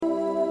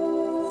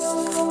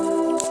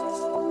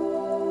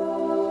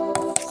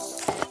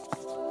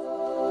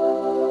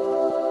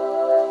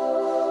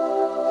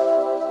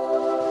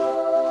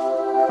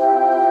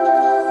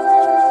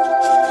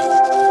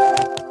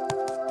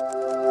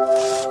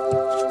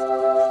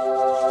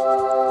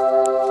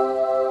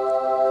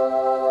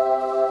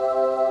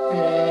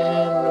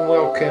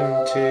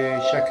to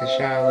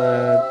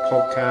Shakashala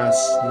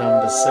podcast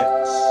number 6.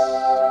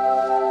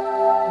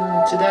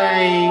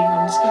 Today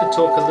I'm just going to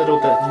talk a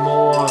little bit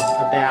more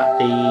about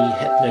the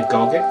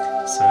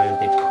hypnagogic, so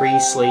the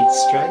pre-sleep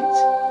state,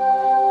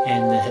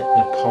 and the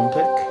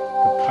hypnopompic,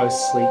 the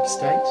post-sleep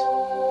state,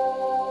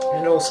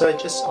 and also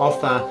just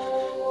offer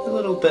a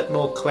little bit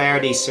more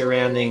clarity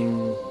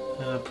surrounding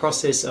the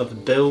process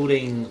of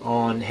building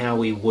on how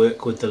we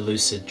work with the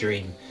lucid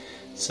dream.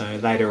 So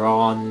later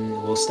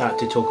on we'll start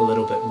to talk a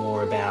little bit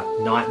more about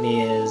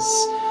nightmares,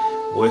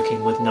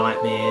 working with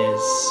nightmares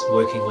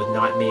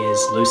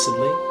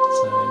lucidly.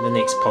 So in the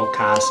next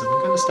podcast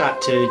I'm going to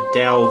start to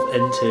delve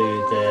into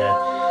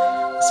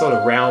the sort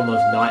of realm of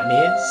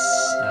nightmares,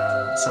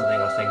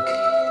 something I think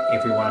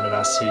every one of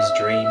us who's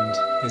dreamed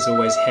has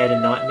always had a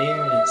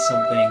nightmare, and it's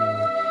something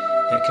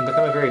that can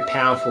become a very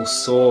powerful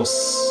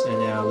source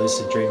in our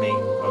lucid dreaming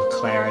of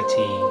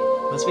clarity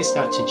once we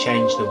start to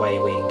change the way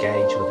we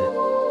engage with it.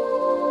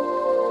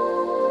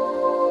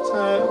 So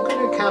I'm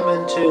going to come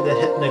into the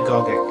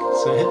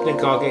hypnagogic. So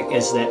hypnagogic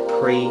is that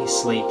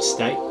pre-sleep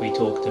state we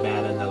talked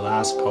about in the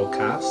last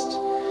podcast.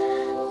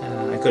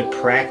 A good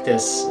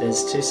practice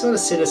is to sort of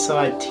set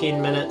aside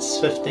 10 minutes,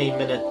 15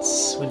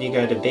 minutes when you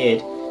go to bed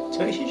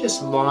to actually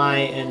just lie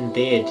in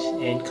bed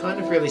and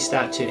kind of really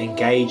start to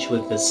engage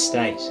with this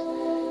state.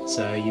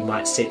 So you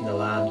might set an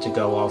alarm to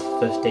go off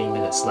 15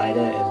 minutes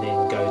later and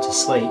then go to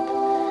sleep.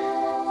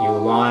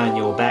 You'll lie on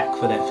your back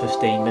for that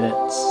 15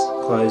 minutes,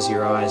 close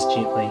your eyes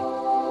gently,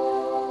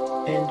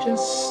 and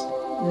just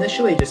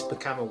initially just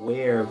become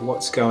aware of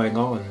what's going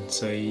on.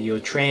 So you're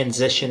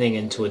transitioning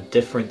into a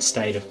different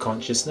state of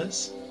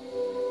consciousness,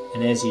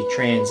 and as you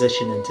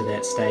transition into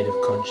that state of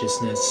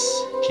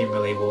consciousness,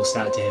 generally we'll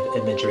start to have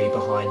imagery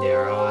behind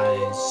our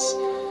eyes,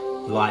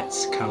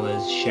 lights,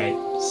 colours,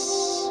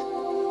 shapes.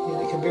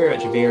 It can very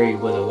much vary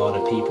with a lot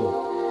of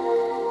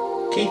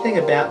people. Key thing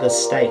about this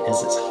state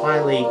is it's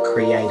highly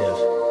creative.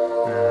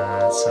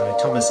 So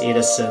Thomas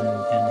Edison,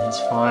 in his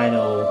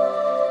final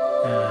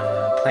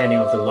planning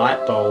of the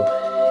light bulb,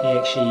 he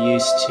actually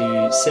used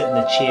to sit in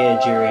the chair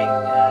during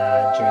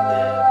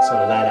the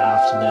sort of later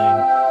afternoon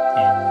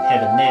and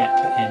have a nap,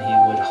 and he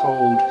would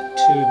hold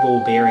 2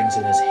 ball bearings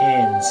in his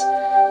hands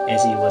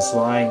as he was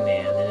lying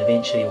there, and then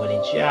eventually when he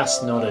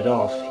just nodded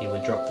off, he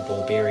would drop the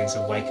ball bearings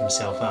and wake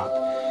himself up.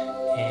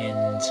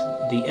 And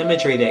the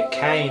imagery that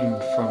came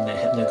from that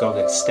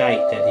hypnagogic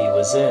state that he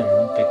was in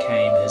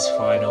became his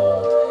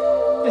final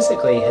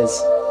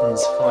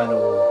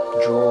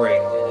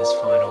drawing and his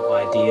final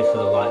idea for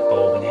the light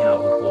bulb and how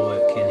it would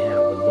work and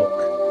how it would look.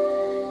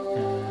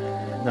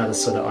 Another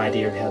sort of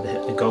idea of how the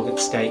hypnagogic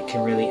state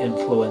can really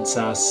influence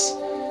us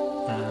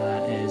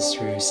is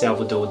through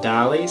Salvador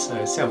Dali.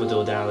 So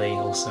Salvador Dali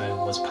also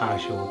was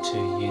partial to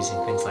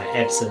using things like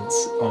absence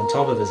on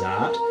top of his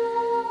art.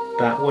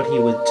 But what he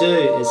would do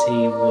is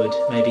he would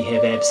maybe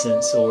have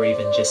absence or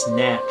even just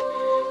nap.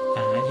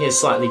 And he had a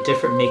slightly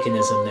different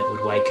mechanism that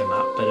would wake him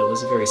up, but it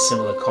was a very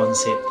similar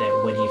concept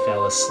that when he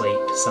fell asleep,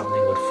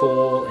 something would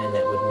fall and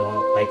that would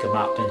not wake him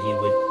up, and he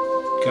would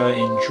go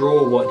and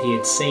draw what he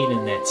had seen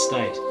in that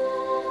state.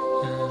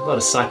 A lot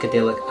of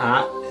psychedelic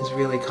art is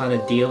really kind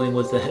of dealing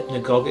with the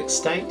hypnagogic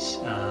state.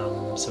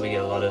 So we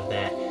get a lot of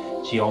that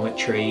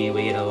geometry,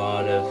 we get a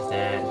lot of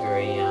that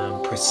very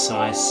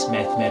precise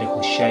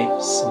mathematical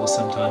shapes, or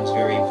sometimes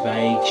very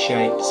vague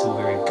shapes or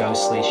very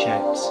ghostly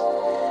shapes.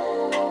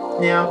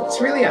 Now, it's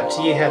really up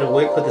to you how to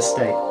work with the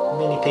state.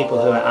 Many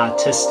people who are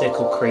artistic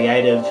or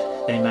creative,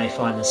 they may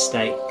find the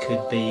state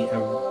could be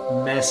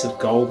a massive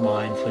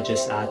goldmine for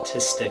just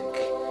artistic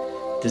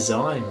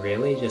design,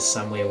 really, just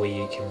somewhere where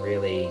you can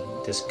really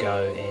just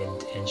go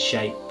and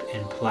shape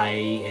and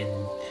play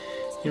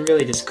and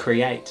really just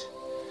create.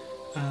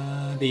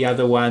 The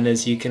other one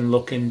is you can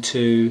look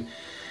into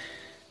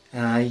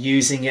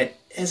using it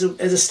as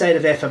a state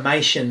of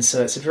affirmation.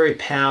 So it's a very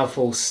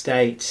powerful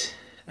state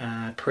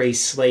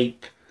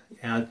pre-sleep.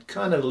 Our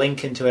kind of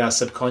link into our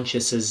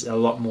subconscious is a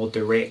lot more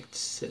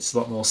direct. It's a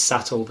lot more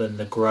subtle than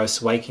the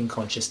gross waking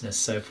consciousness.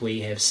 So if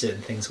we have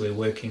certain things we're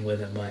working with,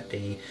 it might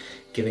be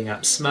giving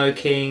up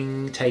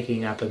smoking,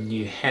 taking up a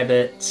new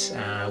habit,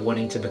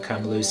 wanting to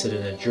become lucid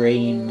in a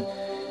dream,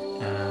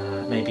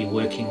 maybe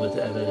working with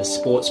a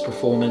sports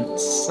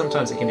performance.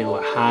 Sometimes it can be a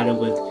lot harder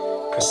with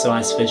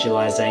precise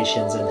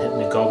visualizations and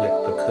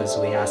hypnagogic because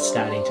we are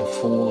starting to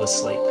fall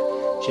asleep.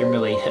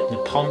 Generally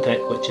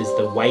hypnopompic, which is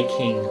the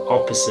waking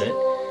opposite,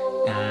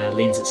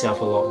 lends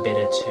itself a lot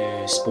better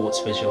to sports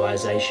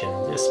visualization,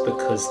 just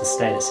because the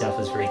state itself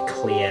is very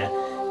clear.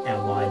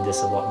 Our mind is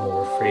a lot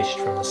more refreshed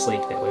from the sleep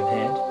that we've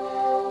had.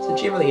 So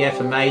generally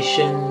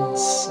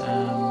affirmations,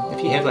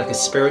 if you have like a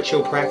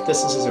spiritual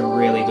practice, this is a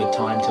really good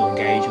time to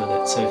engage with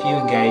it. So if you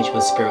engage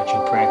with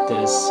spiritual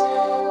practice,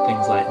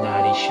 things like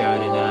Nadi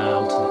Shodhana,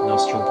 alternate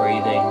nostril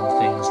breathing,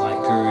 things like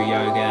Guru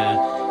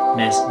Yoga,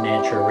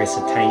 mantra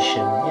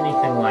recitation,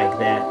 anything like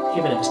that,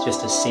 even if it's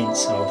just a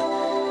sense of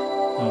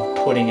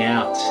putting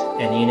out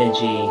an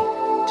energy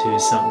to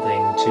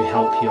something to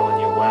help you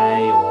on your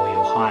way, or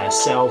your higher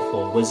self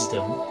or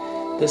wisdom,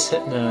 this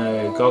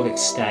hypnagogic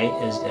state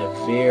is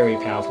a very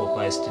powerful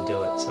place to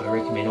do it. So I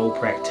recommend all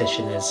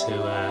practitioners who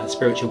are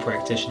spiritual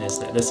practitioners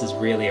that this is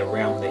really a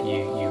realm that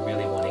you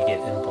really want to get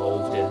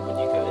involved in when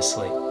you go to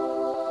sleep.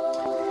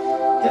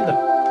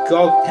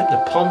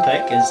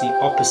 Hypnopompic is the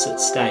opposite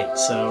state.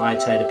 So I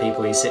say to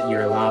people, you set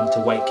your alarm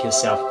to wake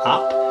yourself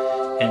up,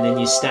 and then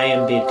you stay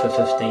in bed for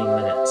 15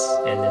 minutes,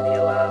 and then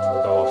the alarm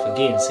will go off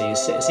again. So you're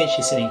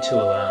essentially setting 2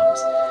 alarms.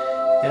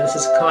 Now this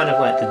is kind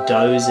of like the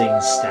dozing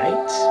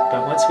state,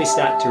 but once we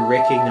start to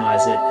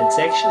recognize it, it's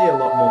actually a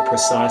lot more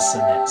precise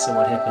than that. So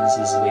what happens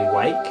is we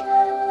wake,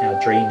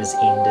 our dream is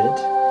ended,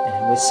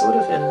 and we're sort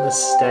of in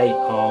this state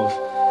of,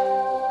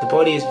 the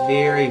body is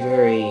very,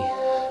 very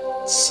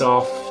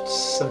soft.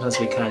 Sometimes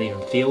we can't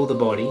even feel the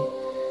body.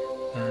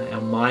 Our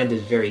mind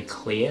is very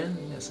clear.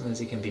 Sometimes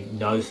there can be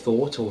no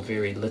thought or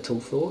very little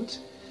thought.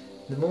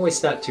 The more we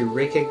start to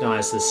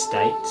recognize this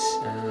state,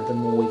 the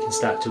more we can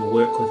start to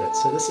work with it.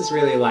 So this is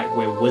really like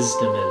where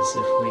wisdom is.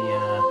 If we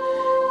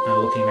are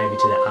looking maybe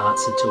to the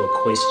answer to a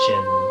question,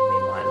 we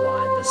might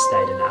lie in this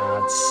state and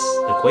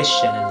answer the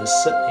question and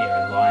just sit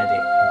there and lie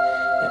there.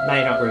 It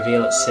may not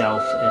reveal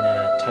itself in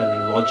a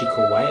totally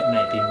logical way. It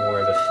may be more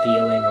of a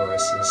feeling or a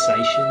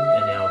sensation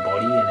in our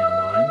body and our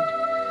mind.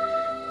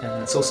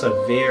 It's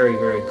also very,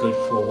 very good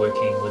for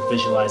working with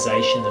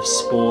visualization of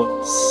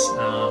sports.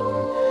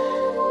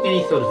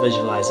 Any sort of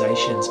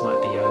visualizations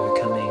might be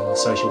overcoming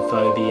social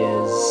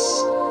phobias,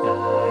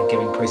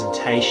 giving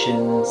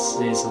presentations.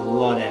 There's a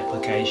lot of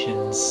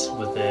applications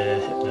with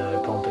the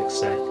hypnopompic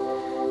state.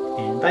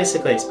 And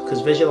basically it's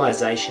because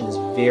visualization is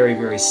very,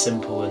 very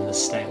simple in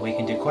this state. We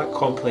can do quite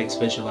complex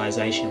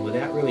visualization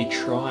without really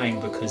trying,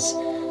 because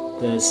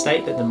the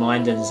state that the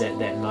mind is at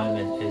that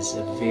moment is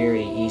a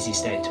very easy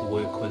state to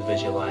work with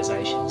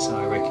visualization. So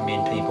I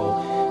recommend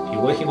people, if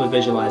you're working with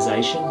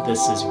visualization,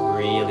 this is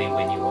really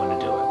when you want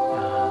to do it.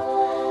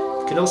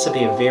 It can also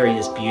be a very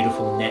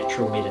beautiful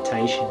natural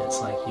meditation. It's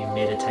like you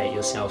meditate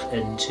yourself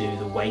into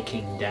the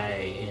waking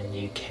day, and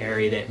you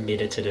carry that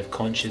meditative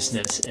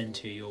consciousness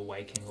into your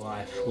waking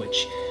life,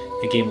 which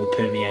again will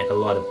permeate a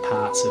lot of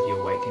parts of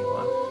your waking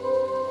life.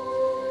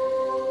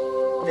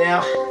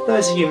 Now,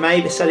 those of you may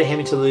be starting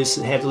having to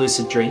have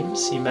lucid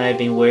dreams. You may have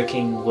been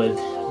working with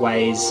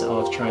ways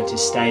of trying to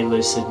stay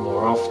lucid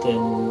more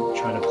often,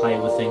 trying to play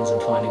with things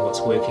and finding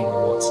what's working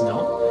and what's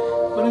not.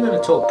 What I'm going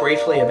to talk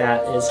briefly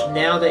about is,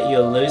 now that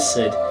you're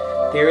lucid,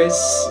 there is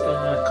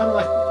kind of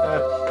like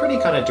a pretty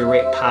kind of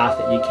direct path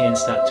that you can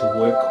start to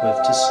work with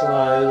to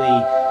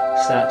slowly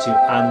start to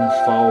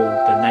unfold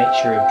the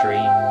nature of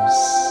dreams,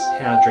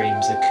 how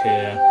dreams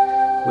occur,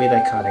 where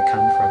they kind of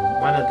come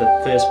from. One of the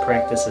first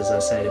practices I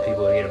say to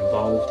people to get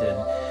involved in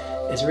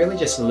is really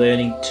just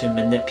learning to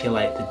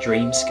manipulate the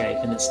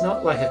dreamscape. And it's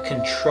not like a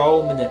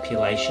control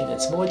manipulation,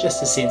 it's more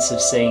just a sense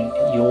of seeing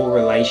your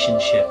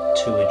relationship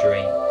to a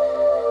dream.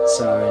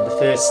 So the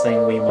first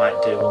thing we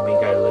might do when we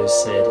go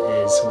lucid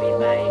is we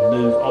may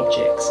move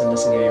objects, and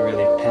this is going to be a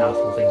really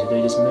powerful thing to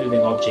do, just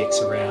moving objects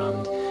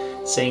around,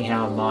 seeing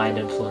how mind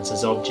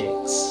influences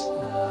objects.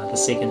 The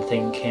second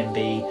thing can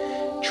be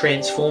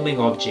transforming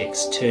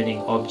objects, turning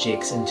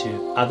objects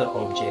into other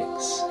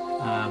objects,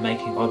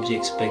 making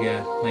objects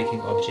bigger, making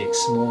objects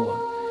smaller.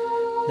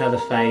 Another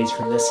phase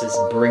from this is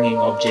bringing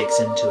objects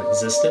into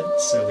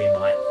existence. So we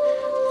might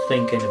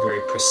think in a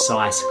very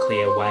precise,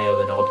 clear way of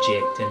an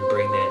object and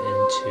bring that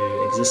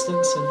into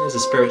existence. And as a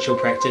spiritual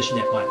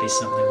practitioner, it might be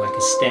something like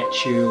a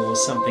statue or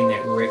something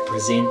that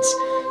represents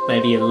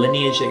maybe a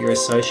lineage that you're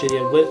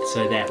associated with,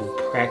 so that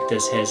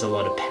practice has a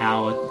lot of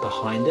power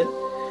behind it.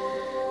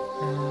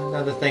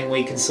 Another thing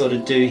we can sort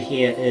of do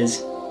here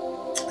is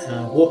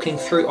walking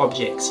through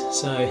objects.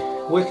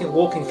 So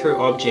walking through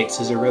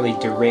objects is a really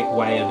direct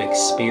way of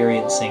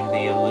experiencing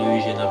the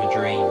illusion of a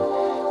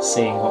dream,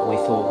 seeing what we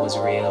thought was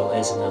real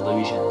as an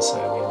illusion.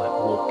 So we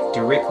might walk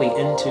directly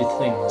into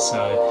things.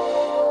 So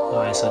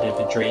I sort of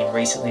had a dream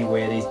recently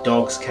where these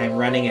dogs came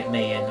running at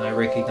me, and I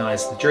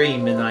recognized the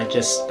dream, and I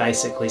just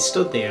basically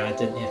stood there. I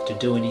didn't have to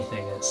do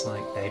anything. It's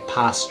like they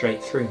passed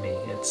straight through me.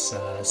 It's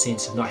a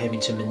sense of not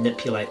having to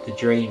manipulate the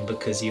dream,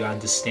 because you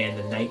understand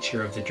the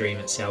nature of the dream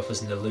itself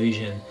as an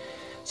illusion.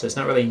 So it's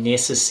not really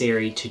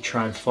necessary to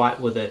try and fight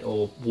with it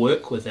or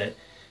work with it.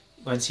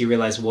 Once you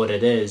realize what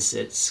it is,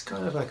 it's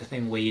kind of like a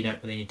thing where you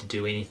don't really need to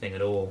do anything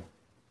at all.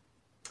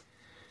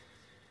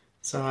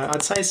 So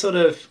I'd say sort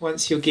of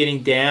once you're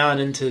getting down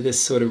into this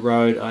sort of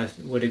road, I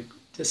would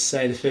just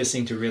say the first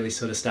thing to really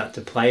sort of start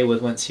to play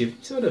with, once you've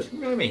sort of,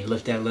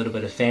 lived out a little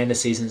bit of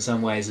fantasies in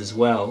some ways as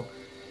well,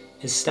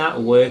 is start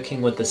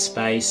working with the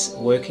space,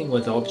 working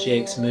with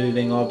objects,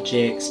 moving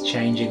objects,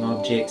 changing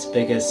objects,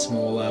 bigger,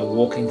 smaller,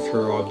 walking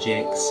through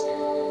objects.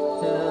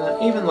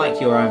 Even like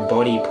your own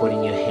body,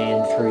 putting your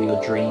hand through your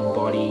dream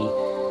body,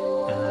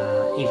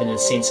 even a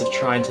sense of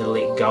trying to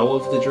let go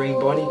of the dream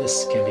body.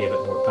 This can be a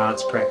bit more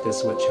advanced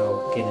practice, which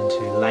I'll get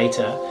into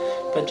later,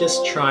 but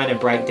just trying to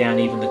break down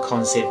even the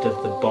concept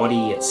of the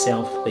body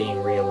itself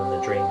being real in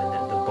the dream, and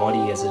that the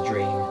body is a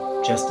dream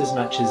just as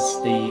much as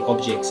the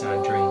objects are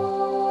a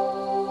dream.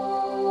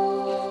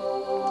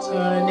 So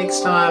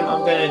next time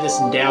I'm going to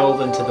just delve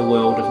into the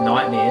world of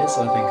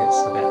nightmares. I think it's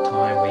about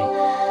time we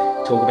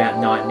talk about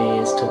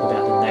nightmares, talk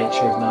about the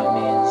nature of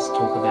nightmares,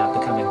 talk about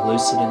becoming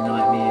lucid in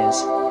nightmares,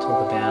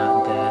 talk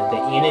about the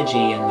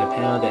energy and the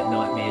power that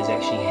nightmares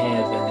actually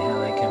have and how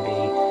they can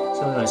be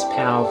some of the most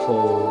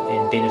powerful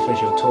and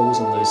beneficial tools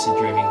in lucid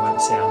dreaming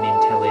once our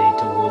mentality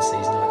towards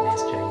these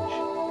nightmares change.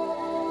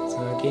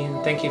 So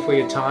again, thank you for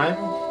your time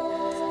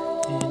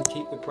and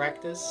keep the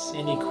practice.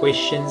 Any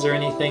questions or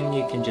anything,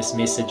 you can just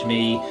message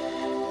me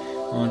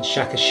on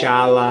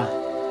Shakashala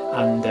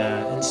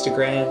under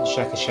Instagram,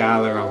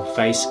 Shakashala on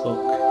Facebook.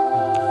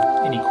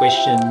 Any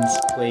questions,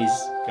 please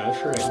go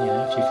for it.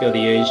 If you feel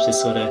the urge to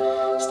sort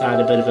of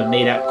start a bit of a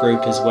meetup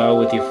group as well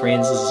with your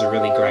friends, this is a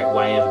really great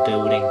way of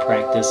building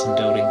practice and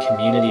building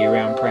community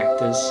around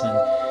practice, and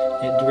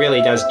it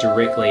really does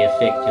directly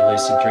affect your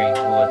lucid dream.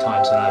 A lot of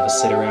times when I ever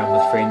sit around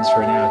with friends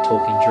for an hour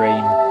talking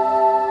dream,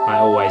 I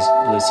always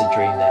lucid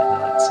dream that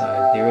night. So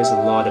there is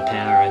a lot of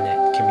power in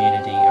that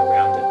community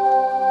around it.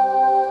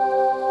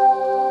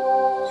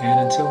 And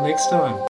until next time.